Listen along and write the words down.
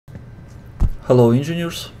Hello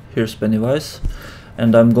engineers, here's Pennywise,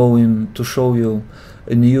 and I'm going to show you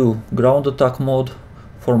a new ground attack mode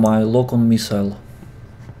for my lock-on missile.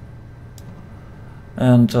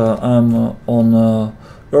 And I'm on a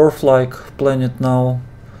Earth-like planet now,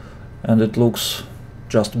 and it looks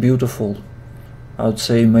just beautiful. I would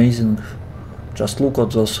say amazing. Just look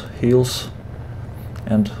at those hills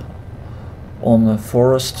and on the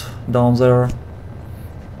forest down there.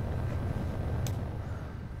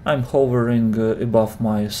 I'm hovering above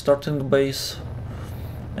my starting base,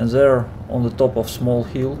 and there on the top of small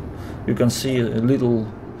hill you can see a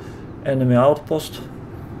little enemy outpost,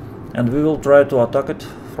 and we will try to attack it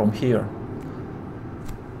from here.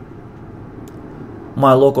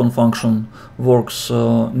 My lock-on function works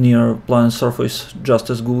near planet surface just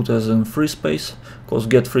as good as in free space, because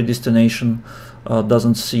get free destination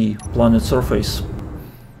doesn't see planet surface.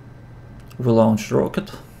 We launch the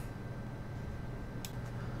rocket,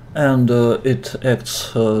 and it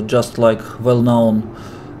acts just like well-known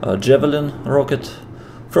javelin rocket.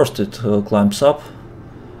 First it climbs up,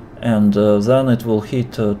 and then it will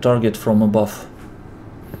hit a target from above.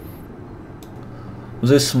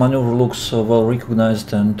 This maneuver looks well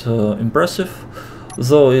recognized and impressive,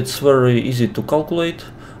 though it's very easy to calculate.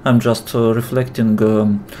 I'm just reflecting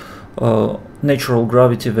natural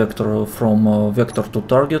gravity vector from vector to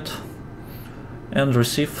target and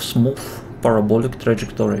receive smooth parabolic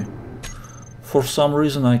trajectory. For some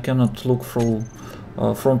reason I cannot look through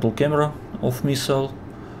frontal camera of missile.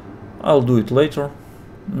 I'll do it later.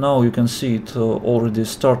 Now you can see it already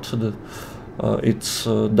started its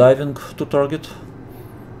diving to target,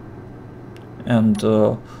 and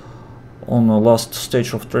on the last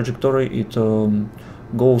stage of trajectory it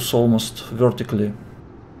goes almost vertically.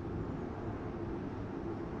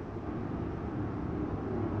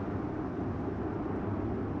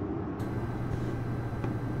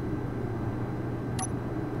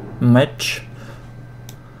 Match.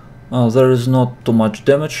 There is not too much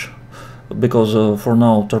damage, because for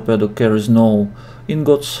now torpedo carries no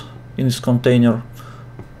ingots in its container,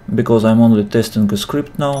 because I'm only testing a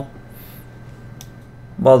script now,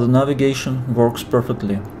 but the navigation works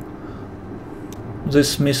perfectly.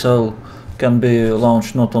 This missile can be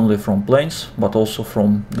launched not only from planes but also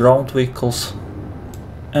from ground vehicles,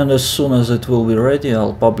 and as soon as it will be ready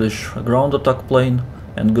I'll publish a ground attack plane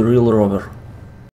and guerrilla rover.